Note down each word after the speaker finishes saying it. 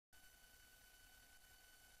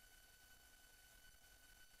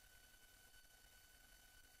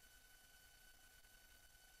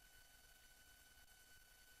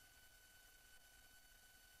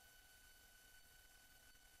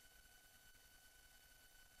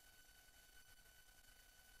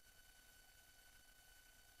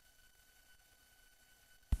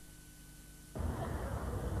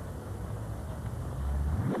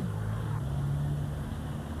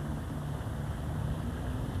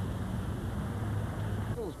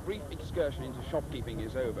brief excursion into shopkeeping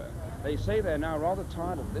is over. They say they're now rather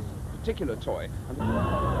tired of this particular toy.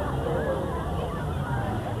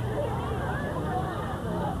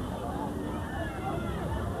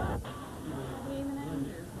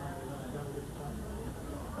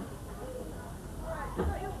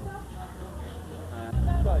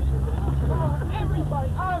 Everybody,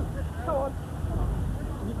 out! Come on!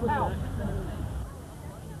 Out!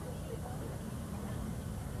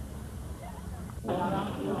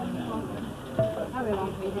 How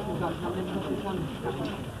long have you got coming?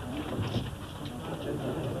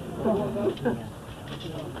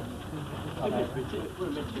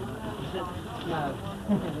 No,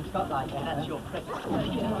 it's got like that. That's your prick.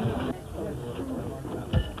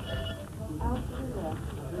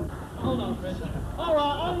 Hold on, Chris. All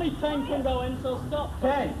right, only 10 can go in, so stop.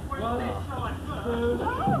 10. 1, 2.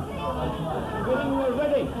 When we're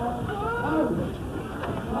ready.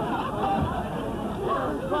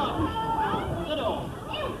 Right. Good all.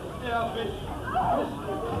 Yeah, fish.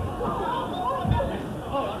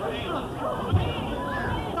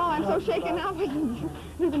 Oh, I'm so shaken up. I don't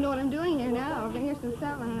even know what I'm doing here now. I've been here since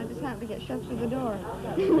 7 and I just happened to get shoved through the door.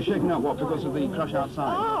 You're shaken up, what, because of the crush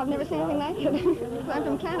outside? Oh, I've never seen anything like it. I'm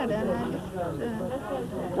from Canada and I just...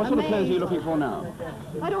 what sort of clothes are you looking for now?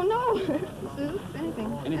 I don't know. Suits,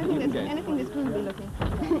 anything. Anything that's groovy looking.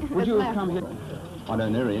 Would you have come here? I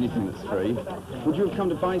don't know, anything that's free. Would you have come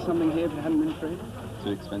to buy something here if it hadn't been free?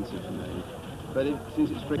 Too expensive for me. But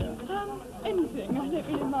since it's free... Anything. I don't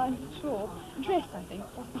really mind for sure. Dress, I think.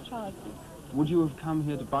 That's my child. Would you have come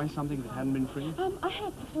here to buy something if it hadn't been free? I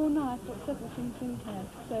have before now. I've got several things in here.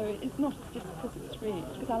 So it's not just because it's free.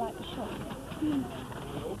 It's because I like to shop.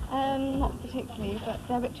 Not particularly, but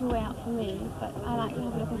they're a bit too way out for me. But I like to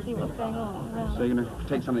have a look and see what's going on around. So you're going to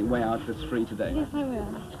take something way out that's free today? Yes, I will.